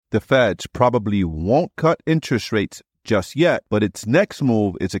The Feds probably won't cut interest rates just yet, but its next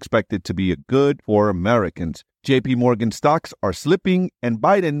move is expected to be good for Americans. JPMorgan stocks are slipping, and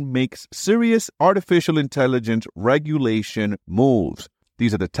Biden makes serious artificial intelligence regulation moves.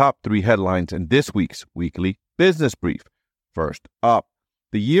 These are the top 3 headlines in this week's weekly business brief. First up,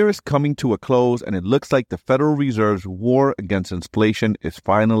 the year is coming to a close, and it looks like the Federal Reserve's war against inflation is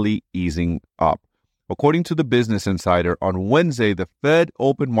finally easing up. According to the Business Insider, on Wednesday, the Fed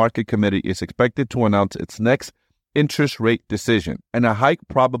Open Market Committee is expected to announce its next interest rate decision, and a hike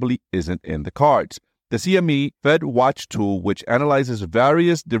probably isn't in the cards. The CME Fed Watch tool, which analyzes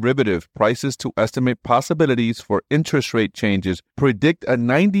various derivative prices to estimate possibilities for interest rate changes, predict a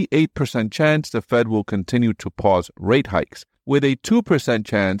 98% chance the Fed will continue to pause rate hikes, with a 2%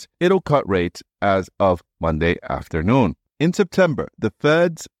 chance it'll cut rates as of Monday afternoon. In September, the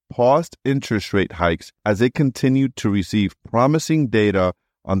Fed's paused interest rate hikes as it continued to receive promising data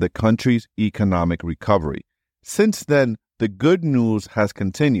on the country's economic recovery. Since then, the good news has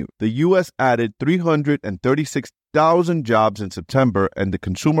continued. The U.S. added 336,000 jobs in September, and the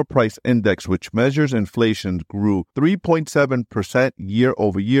Consumer Price Index, which measures inflation, grew 3.7% year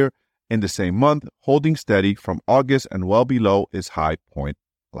over year in the same month, holding steady from August and well below its high point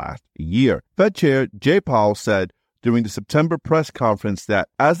last year. Fed Chair Jay Powell said during the September press conference that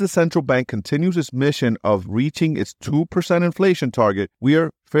as the central bank continues its mission of reaching its 2% inflation target, we are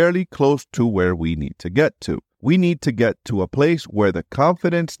fairly close to where we need to get to. We need to get to a place where the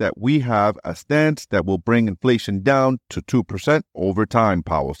confidence that we have a stance that will bring inflation down to 2% over time,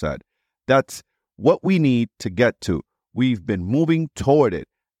 Powell said. That's what we need to get to. We've been moving toward it.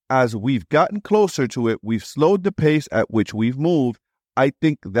 As we've gotten closer to it, we've slowed the pace at which we've moved. I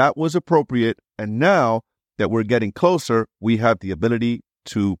think that was appropriate. And now that we're getting closer, we have the ability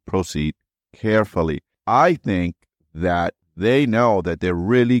to proceed carefully. I think that they know that they're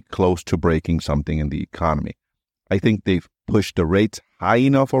really close to breaking something in the economy. I think they've pushed the rates high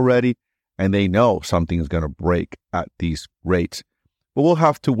enough already, and they know something is going to break at these rates. But we'll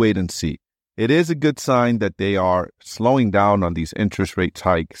have to wait and see. It is a good sign that they are slowing down on these interest rate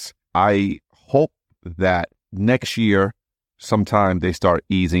hikes. I hope that next year, sometime they start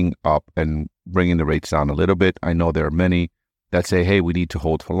easing up and bringing the rates down a little bit. I know there are many that say, hey, we need to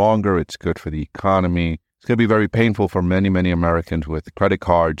hold for longer. It's good for the economy. It's going to be very painful for many, many Americans with credit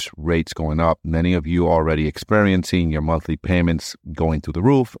cards, rates going up. Many of you already experiencing your monthly payments going through the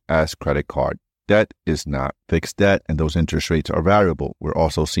roof as credit card debt is not fixed debt, and those interest rates are variable. We're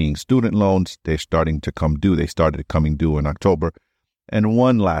also seeing student loans. They're starting to come due. They started coming due in October. And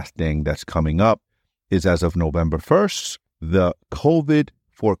one last thing that's coming up is as of November 1st, the COVID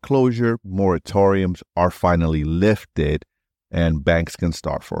foreclosure moratoriums are finally lifted and banks can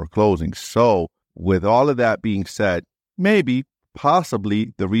start foreclosing. So with all of that being said, maybe,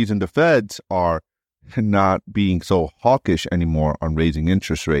 possibly, the reason the Feds are not being so hawkish anymore on raising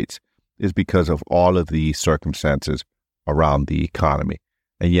interest rates is because of all of the circumstances around the economy.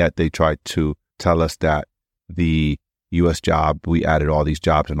 And yet they tried to tell us that the U.S. job, we added all these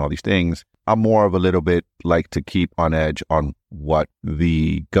jobs and all these things. I'm more of a little bit like to keep on edge on what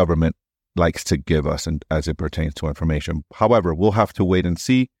the government likes to give us and as it pertains to information. However, we'll have to wait and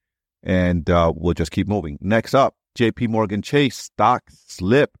see. And we'll just keep moving. Next up, JPMorgan Chase stock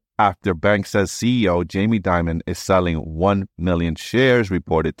slip after bank says CEO Jamie Dimon is selling 1 million shares,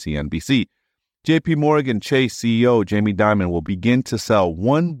 reported CNBC. JPMorgan Chase CEO Jamie Dimon will begin to sell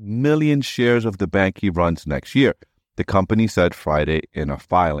 1 million shares of the bank he runs next year, the company said Friday in a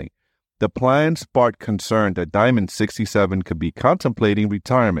filing. The plan sparked concern that Dimon, 67, could be contemplating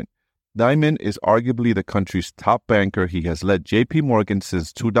retirement. Dimon is arguably the country's top banker. He has led JPMorgan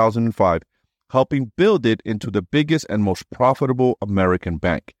since 2005, helping build it into the biggest and most profitable American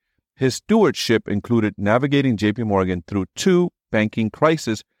bank. His stewardship included navigating JPMorgan through 2 banking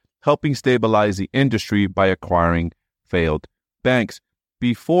crises, helping stabilize the industry by acquiring failed banks.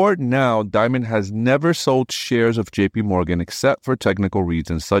 Before now, Dimon has never sold shares of JPMorgan except for technical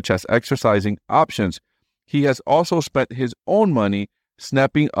reasons, such as exercising options. He has also spent his own money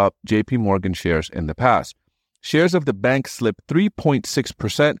snapping up JPMorgan shares in the past. Shares of the bank slipped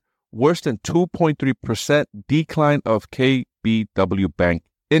 3.6%, worse than 2.3% decline of KBW Bank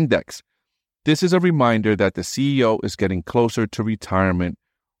Index. This is a reminder that the CEO is getting closer to retirement,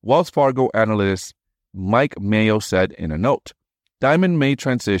 Wells Fargo analyst Mike Mayo said in a note. Dimon may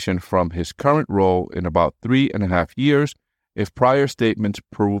transition from his current role in about 3.5 years if prior statements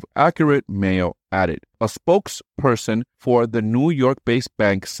prove accurate, Mayo added. A spokesperson for the New York-based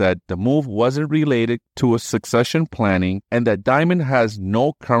bank said the move wasn't related to a succession planning and that Dimon has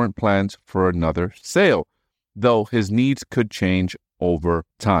no current plans for another sale, though his needs could change over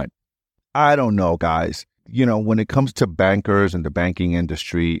time. I don't know, guys. When it comes to bankers and the banking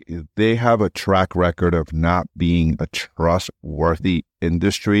industry, they have a track record of not being a trustworthy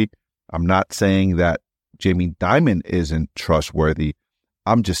industry. I'm not saying that Jamie Dimon isn't trustworthy.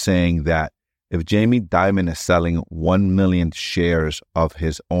 I'm just saying that if Jamie Dimon is selling 1 million shares of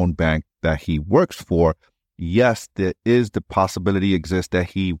his own bank that he works for, yes, there is the possibility exists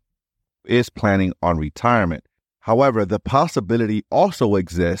that he is planning on retirement. However, the possibility also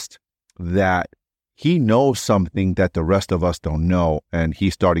exists that he knows something that the rest of us don't know, and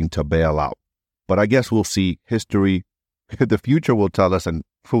he's starting to bail out. But I guess we'll see. History, the future will tell us, and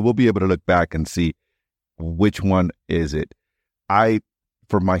we'll be able to look back and see which one is it.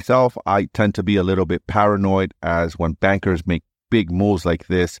 For myself, I tend to be a little bit paranoid, as when bankers make big moves like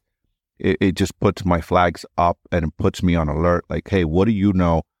this, it just puts my flags up and it puts me on alert. Like, hey, what do you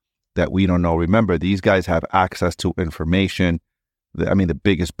know that we don't know? Remember, these guys have access to information. The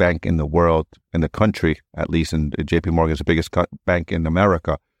biggest bank in the world, in the country, at least, and JPMorgan is the biggest bank in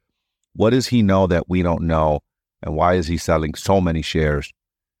America. What does he know that we don't know? And why is he selling so many shares?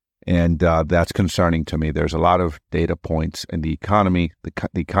 And that's concerning to me. There's a lot of data points in the economy. The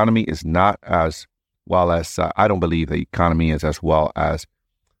economy is not as well as, I don't believe the economy is as well as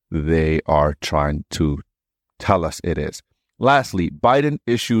they are trying to tell us it is. Lastly, Biden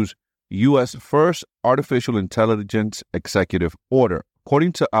issues U.S. first artificial intelligence executive order.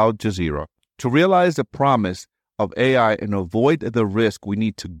 According to Al Jazeera, to realize the promise of AI and avoid the risk, we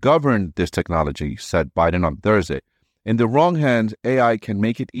need to govern this technology, said Biden on Thursday. In the wrong hands, AI can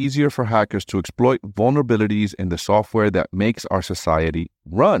make it easier for hackers to exploit vulnerabilities in the software that makes our society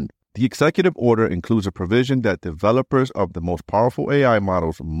run. The executive order includes a provision that developers of the most powerful AI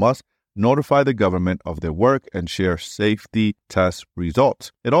models must notify the government of their work and share safety test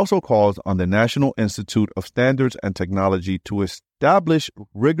results. It also calls on the National Institute of Standards and Technology to establish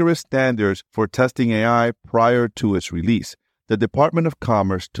rigorous standards for testing AI prior to its release. The Department of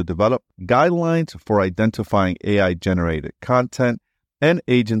Commerce to develop guidelines for identifying AI-generated content, and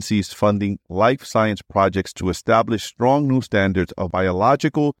agencies funding life science projects to establish strong new standards of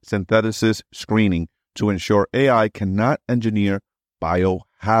biological synthesis screening to ensure AI cannot engineer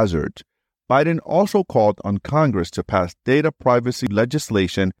biohazards. Biden also called on Congress to pass data privacy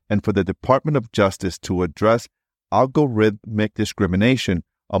legislation and for the Department of Justice to address algorithmic discrimination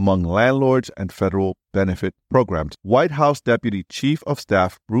among landlords and federal benefit programs. White House Deputy Chief of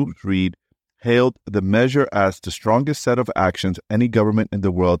Staff Bruce Reed hailed the measure as the strongest set of actions any government in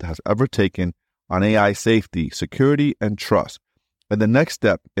the world has ever taken on AI safety, security, and trust, and the next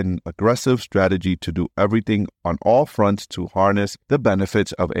step in aggressive strategy to do everything on all fronts to harness the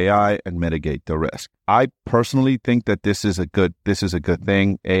benefits of AI and mitigate the risk. I personally think that this is a good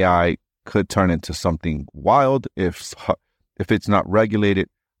thing. AI could turn into something wild if it's not regulated.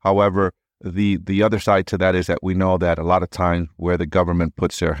 However, the other side to that is that we know that a lot of times where the government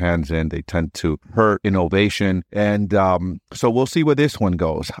puts their hands in, they tend to hurt innovation. And so we'll see where this one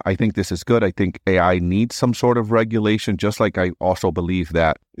goes. I think this is good. I think AI needs some sort of regulation, just like I also believe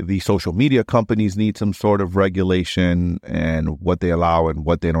that the social media companies need some sort of regulation and what they allow and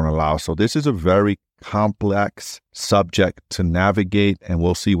what they don't allow. So this is a very complex subject to navigate, and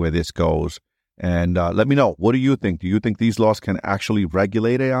we'll see where this goes. And let me know, what do you think? Do you think these laws can actually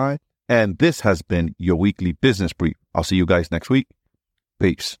regulate AI? And this has been your weekly business brief. I'll see you guys next week.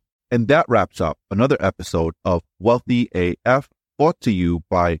 Peace. And that wraps up another episode of Wealthy AF, brought to you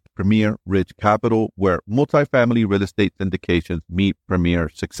by Premier Ridge Capital, where multifamily real estate syndications meet premier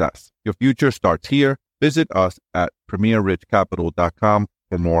success. Your future starts here. Visit us at premierridgecapital.com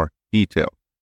for more details.